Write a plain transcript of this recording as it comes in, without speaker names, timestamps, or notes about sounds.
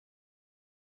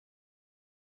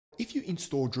If you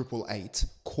install Drupal 8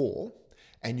 core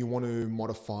and you want to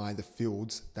modify the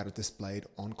fields that are displayed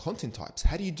on content types,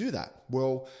 how do you do that?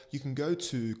 Well, you can go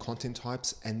to content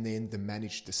types and then the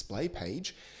manage display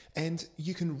page, and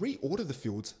you can reorder the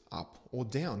fields up or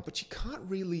down, but you can't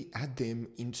really add them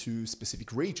into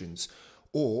specific regions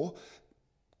or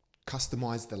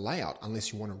customize the layout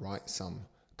unless you want to write some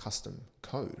custom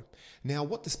code. Now,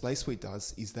 what Display Suite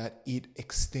does is that it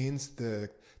extends the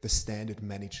standard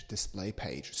managed display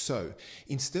page. So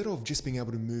instead of just being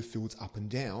able to move fields up and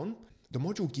down, the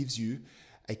module gives you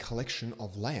a collection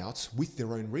of layouts with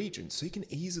their own regions. So you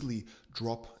can easily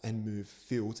drop and move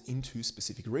fields into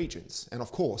specific regions. And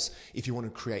of course, if you want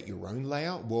to create your own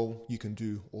layout, well, you can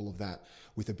do all of that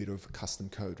with a bit of custom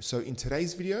code. So in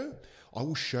today's video, I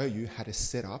will show you how to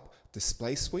set up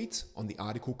Display Suite on the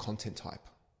article content type.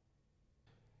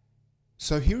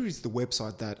 So here is the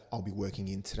website that I'll be working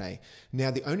in today.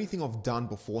 Now, the only thing I've done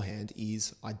beforehand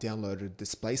is I downloaded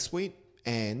Display Suite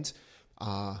and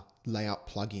layout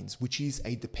plugins, which is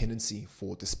a dependency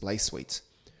for Display Suite.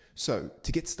 So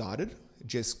to get started,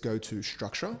 just go to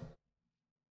Structure,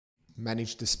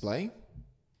 Manage Display,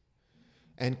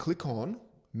 and click on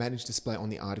Manage Display on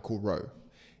the article row.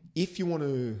 If you want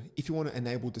to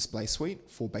enable Display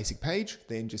Suite for basic page,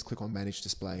 then just click on Manage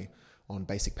Display on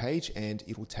basic page and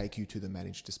it will take you to the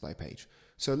managed display page.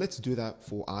 So let's do that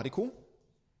for article.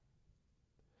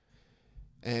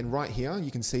 And right here, you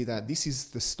can see that this is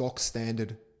the stock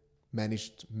standard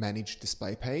managed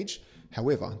display page.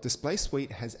 However, Display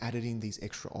Suite has added in these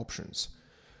extra options.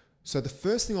 So the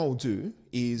first thing I'll do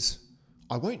is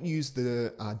I won't use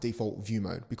the default view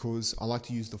mode because I like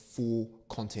to use the full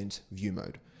content view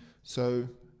mode. So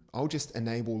I'll just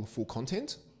enable full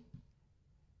content.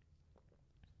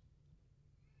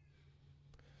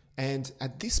 And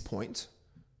at this point,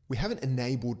 we haven't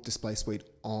enabled Display Suite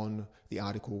on the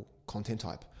article content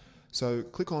type. So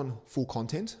click on Full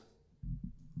Content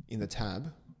in the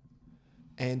tab.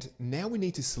 And now we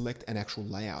need to select an actual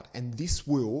layout. And this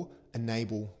will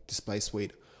enable Display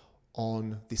Suite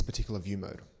on this particular view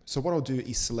mode. So what I'll do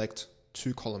is select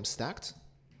 2 columns stacked.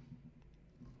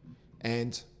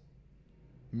 And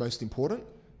most important,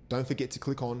 don't forget to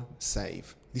click on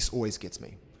Save. This always gets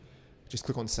me. Just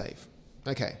click on Save.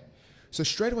 Okay, so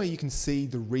straight away you can see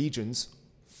the regions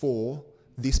for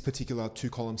this particular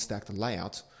 2 column stacked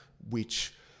layout,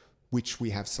 which we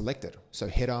have selected. So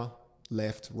header,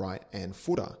 left, right, and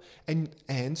footer.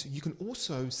 And you can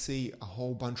also see a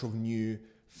whole bunch of new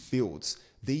fields.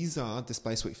 These are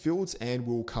Display Suite fields and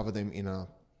we'll cover them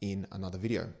in another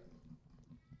video.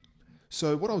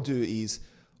 So what I'll do is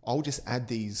I'll just add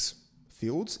these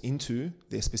fields into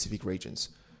their specific regions.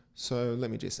 So let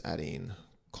me just add in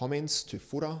comments to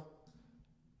footer,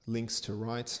 links to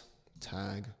right,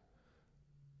 tags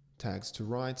to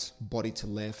right, body to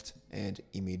left, and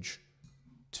image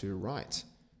to right.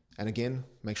 And again,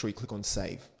 make sure you click on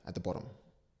Save at the bottom.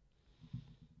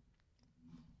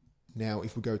 Now,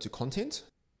 if we go to content,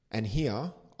 and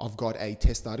here I've got a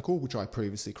test article, which I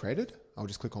previously created. I'll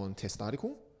just click on test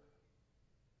article.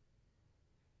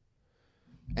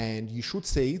 And you should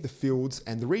see the fields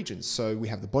and the regions. So we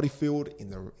have the body field in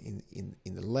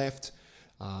the left,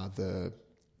 the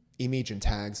image and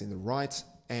tags in the right,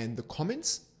 and the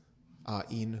comments are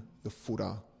in the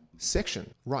footer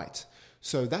section, right?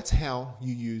 So that's how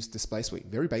you use Display Suite.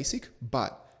 Very basic,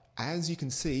 but as you can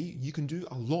see, you can do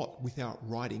a lot without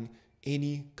writing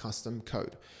any custom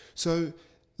code. So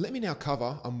let me now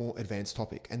cover a more advanced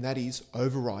topic, and that is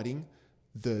overriding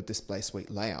the Display Suite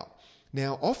layout.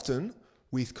 Now, often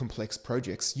with complex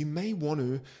projects, you may want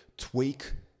to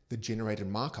tweak the generated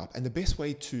markup. And the best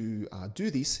way to do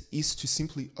this is to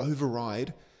simply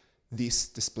override this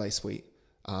Display Suite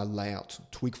layout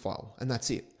twig file, and that's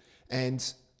it. And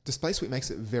Display Suite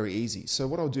makes it very easy. So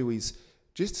what I'll do is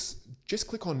just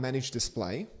click on Manage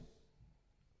Display.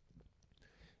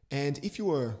 And if you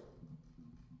were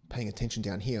paying attention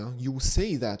down here, you will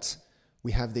see that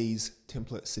we have these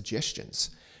template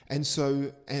suggestions. And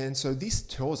so this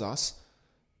tells us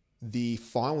the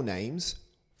file names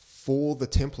for the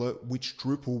template which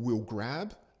Drupal will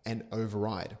grab and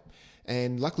override.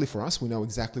 And luckily for us, we know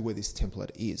exactly where this template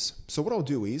is. So what I'll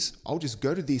do is I'll just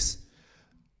go to this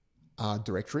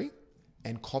directory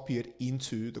and copy it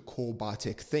into the core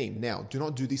Bartek theme. Now, do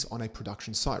not do this on a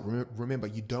production site. Remember,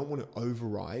 you don't want to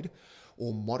override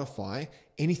or modify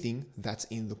anything that's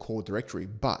in the core directory.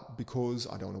 But because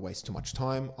I don't want to waste too much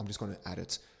time, I'm just going to add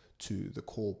it to the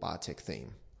core Bartek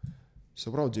theme. So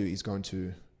what I'll do is go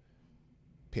into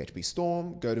PHP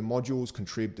Storm, go to Modules,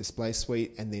 Contrib, Display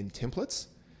Suite, and then Templates.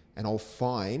 And I'll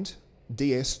find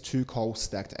ds2col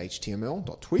stacked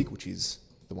html.twig, which is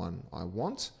the one I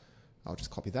want. I'll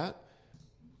just copy that.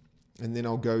 And then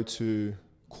I'll go to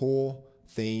core,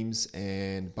 themes,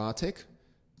 and Bartek,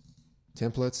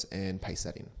 templates, and paste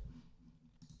that in.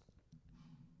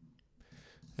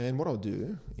 And what I'll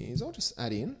do is I'll just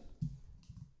add in,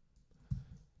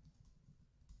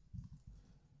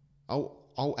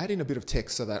 I'll add in a bit of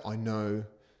text so that I know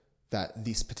that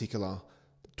this particular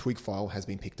twig file has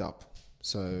been picked up.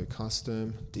 So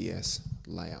custom DS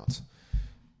layout.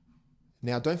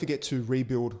 Now don't forget to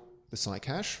rebuild the site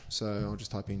cache. So I'll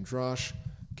just type in drush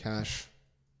cache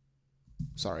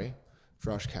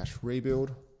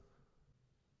rebuild,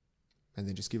 and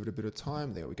then just give it a bit of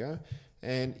time. There we go.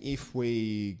 And if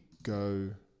we go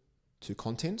to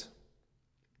content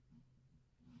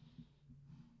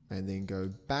and then go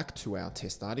back to our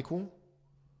test article,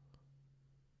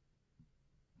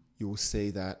 you will see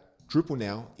that Drupal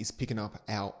now is picking up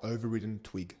our overridden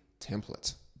twig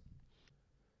template.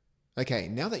 Okay,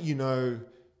 now that you know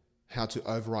how to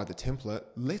override the template,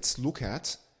 let's look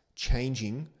at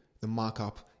changing the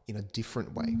markup in a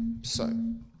different way. So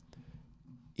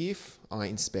if I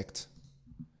inspect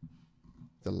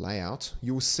the layout,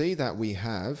 you'll see that we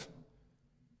have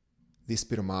this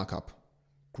bit of markup: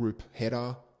 group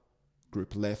header,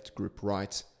 group left, group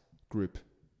right, group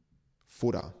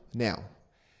footer. Now,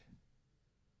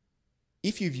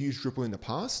 if you've used Drupal in the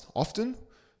past, often,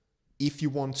 if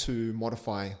you want to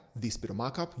modify this bit of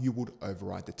markup, you would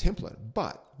override the template,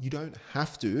 but you don't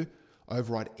have to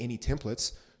override any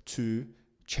templates to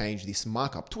change this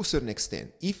markup to a certain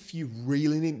extent. If you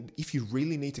really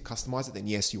need to customize it, then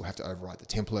yes, you'll have to override the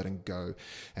template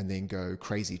and then go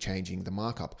crazy changing the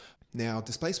markup. Now,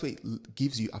 Display Suite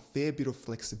gives you a fair bit of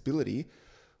flexibility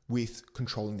with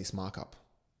controlling this markup.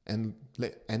 And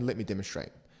let me demonstrate.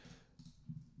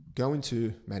 Go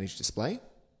into Manage Display.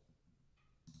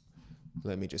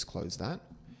 Let me just close that.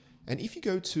 And if you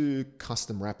go to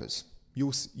Custom Wrappers,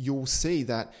 you'll see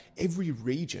that every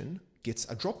region gets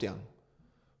a drop-down,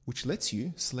 which lets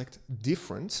you select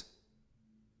different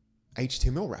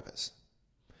HTML wrappers.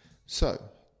 So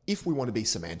if we want to be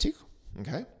semantic,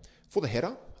 okay, for the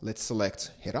header, let's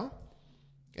select header.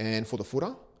 And for the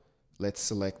footer, let's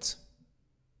select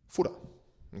footer,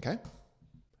 okay?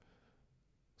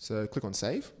 So click on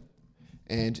save.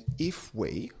 And if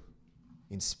we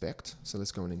inspect, so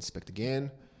let's go and inspect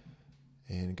again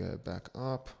and go back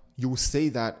up, you will see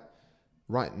that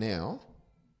right now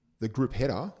the group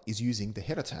header is using the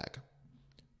header tag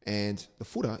and the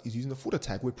footer is using the footer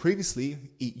tag, where previously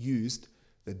it used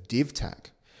the div tag.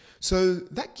 So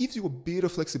that gives you a bit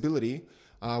of flexibility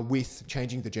with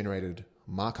changing the generated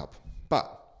markup.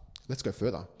 But let's go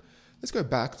further. Let's go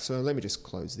back. So let me just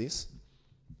close this.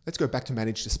 Let's go back to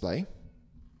Manage Display.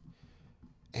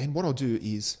 And what I'll do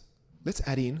is let's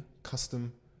add in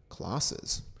custom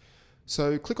classes.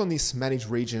 So click on this Manage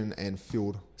Region and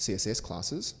Field CSS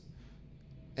classes.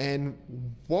 And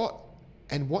what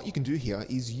you can do here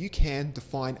is you can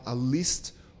define a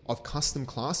list of custom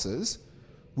classes,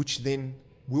 which then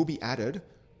will be added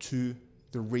to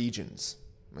the regions.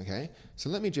 Okay, so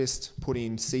let me just put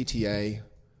in CTA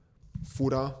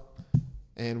footer,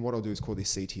 and what I'll do is call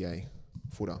this CTA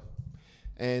footer.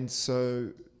 And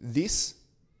so this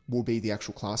will be the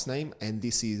actual class name, and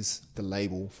this is the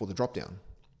label for the dropdown.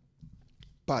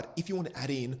 But if you want to add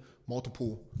in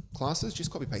multiple classes, just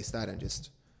copy paste that and just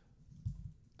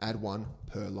add one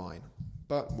per line.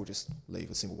 But we'll just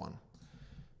leave a single one.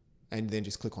 And then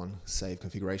just click on Save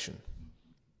Configuration.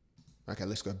 Okay,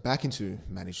 let's go back into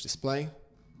Manage Display.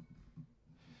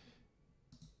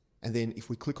 And then if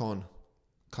we click on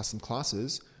Custom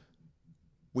Classes,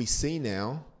 we see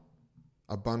now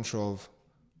a bunch of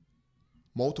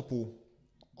multiple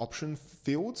option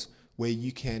fields where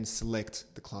you can select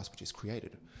the class which is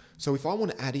created. So if I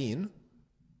want to add in,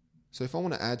 say,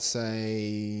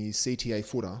 CTA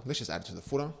footer, let's just add it to the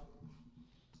footer.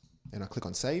 And I click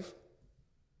on Save.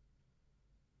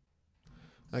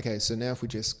 Okay, so now if we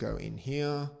just go in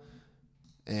here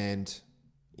and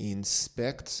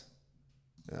inspect,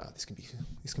 this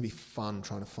can be fun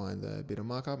trying to find the bit of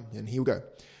markup, and here we go.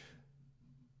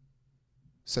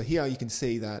 So here you can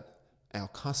see that our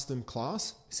custom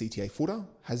class, CTA footer,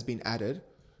 has been added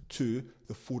to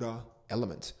the footer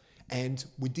element. And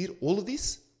we did all of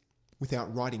this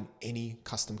without writing any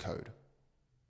custom code.